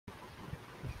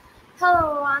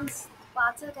Hello, I'm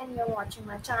Pathak and you're watching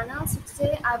my channel. So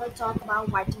today I will talk about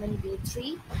vitamin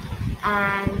B3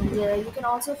 and you can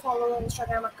also follow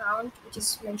Instagram account which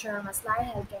is mentioned on my slide,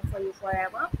 helping for you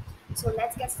forever. So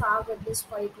let's get started with this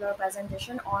particular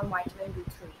presentation on vitamin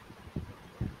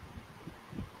B3.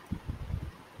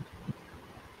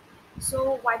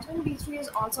 So vitamin B3 is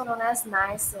also known as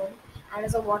niacin and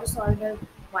is a water-soluble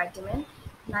vitamin.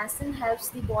 Niacin helps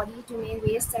the body to make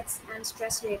waste sex and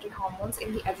stress-related hormones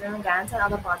in the adrenal glands and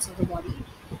other parts of the body.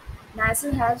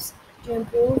 Niacin helps to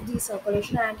improve the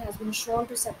circulation and has been shown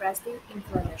to suppress the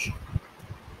inflammation.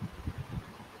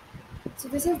 So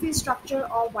this is the structure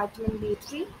of vitamin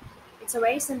B3. It's a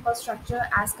very simple structure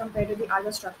as compared to the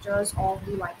other structures of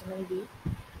the vitamin B.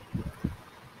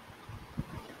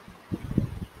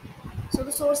 So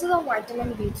the sources of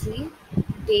vitamin B3: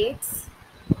 dates,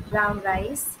 brown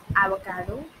rice,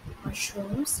 avocado,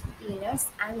 mushrooms, peanuts,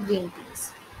 and green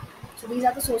peas. So these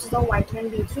are the sources of vitamin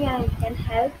B3 and it can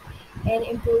help in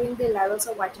improving the levels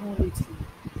of vitamin B3.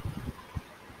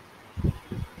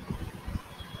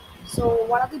 So,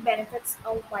 what are the benefits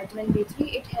of vitamin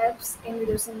B3? It helps in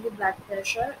reducing the blood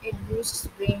pressure, it boosts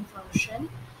brain function,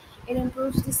 it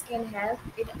improves the skin health,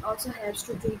 it also helps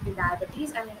to treat the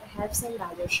diabetes, and it helps in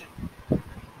digestion.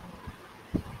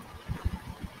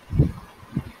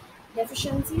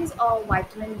 Deficiencies of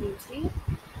vitamin B3.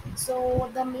 So,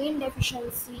 the main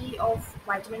deficiency of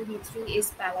vitamin B3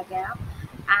 is pellagra,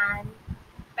 and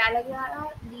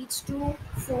pellagra leads to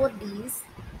 4 Ds.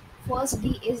 First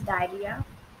D is diarrhea,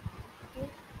 okay.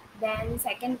 Then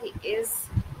second D is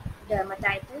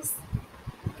dermatitis.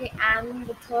 Okay, and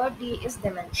the third D is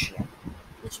dementia,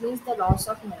 which means the loss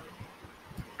of memory.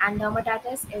 And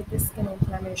dermatitis is the skin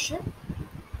inflammation.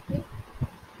 Okay,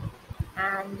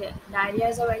 and diarrhea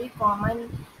is a very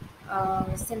common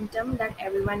symptom that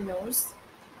everyone knows.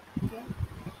 Okay,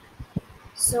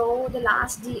 so the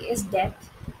last D is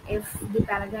death if the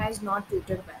paragraph is not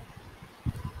treated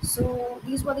well. So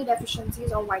these were the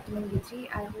deficiencies of vitamin B3.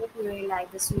 I hope you really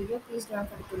like this video. Please don't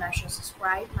forget to like and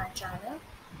subscribe my channel.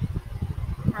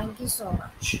 Thank you so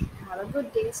much. Have a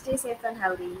good day. Stay safe and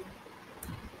healthy.